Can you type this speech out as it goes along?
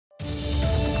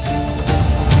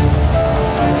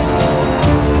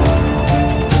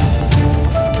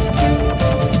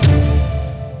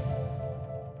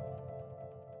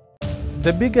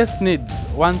The biggest need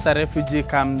once a refugee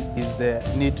comes is the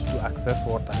need to access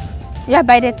water. Yeah,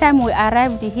 by the time we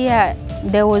arrived here,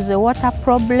 there was a water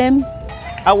problem.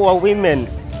 Our women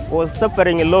was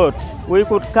suffering a lot. We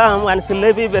could come and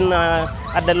sleep even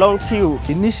at the long queue.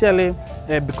 Initially,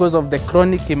 because of the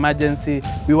chronic emergency,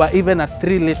 we were even at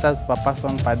 3 liters per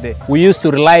person per day. We used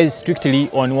to rely strictly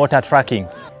on water tracking.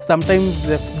 Sometimes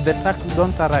the trucks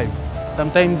don't arrive.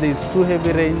 Sometimes there's too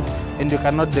heavy rains and you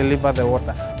cannot deliver the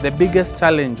water. The biggest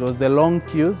challenge was the long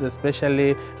queues,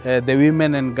 especially the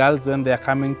women and girls when they are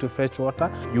coming to fetch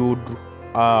water. You would,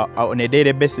 on a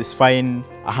daily basis, find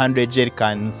 100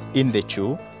 jerrycans in the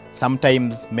queue.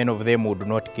 Sometimes many of them would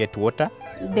not get water.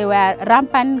 There were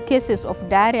rampant cases of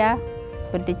diarrhea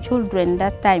for the children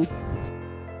that time.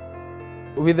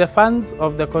 With the funds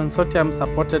of the consortium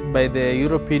supported by the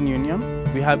European Union,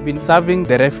 we have been serving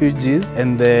the refugees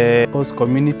and the host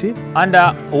community.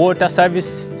 Under water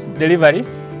service delivery,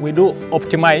 we do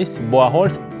optimize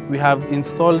boreholes. We have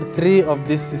installed 3 of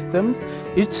these systems.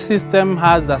 Each system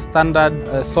has a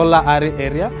standard solar array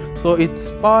area, so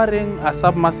it's powering a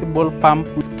submersible pump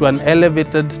to an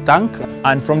elevated tank.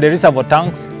 And from the reservoir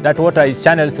tanks, that water is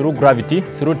channeled through gravity,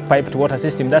 through piped water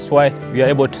system. That's why we are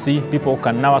able to see people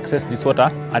can now access this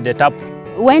water at the tap.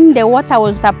 When the water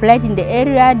was supplied in the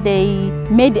area, they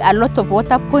made a lot of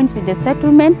water points in the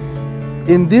settlement.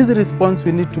 In this response,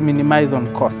 we need to minimize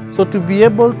on cost. So to be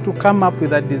able to come up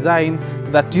with a design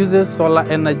that uses solar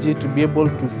energy to be able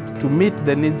to meet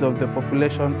the needs of the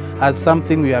population as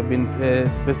something we have been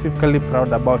specifically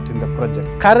proud about in the project.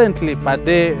 Currently, per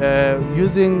day,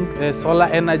 using solar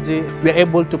energy, we are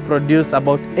able to produce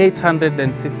about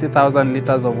 860,000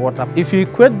 liters of water. If you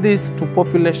equate this to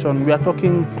population, we are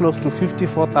talking close to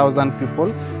 54,000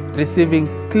 people receiving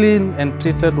clean and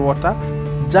treated water.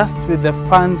 Just with the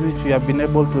funds which we have been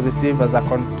able to receive as a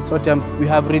consortium, we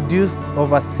have reduced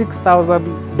over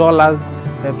 $6,000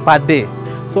 per day.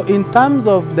 So in terms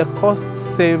of the costs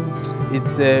saved,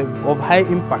 it's of high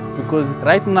impact, because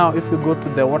right now if you go to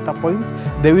the water points,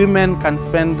 the women can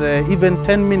spend even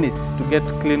 10 minutes to get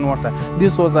clean water.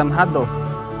 This was unheard of.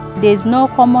 There's no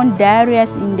common diarrhea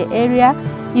in the area.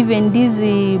 Even this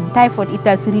typhoid, it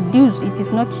has reduced. It is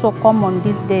not so common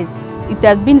these days. It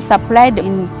has been supplied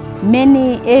in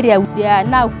many areas. They are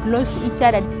now close to each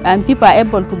other and people are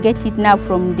able to get it now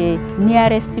from the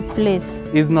nearest place.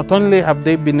 Is not only have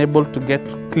they been able to get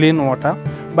clean water,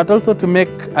 but also to make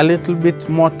a little bit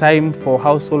more time for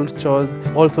household chores,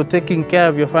 also taking care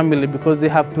of your family, because they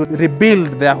have to rebuild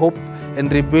their hope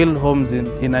and rebuild homes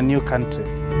in a new country.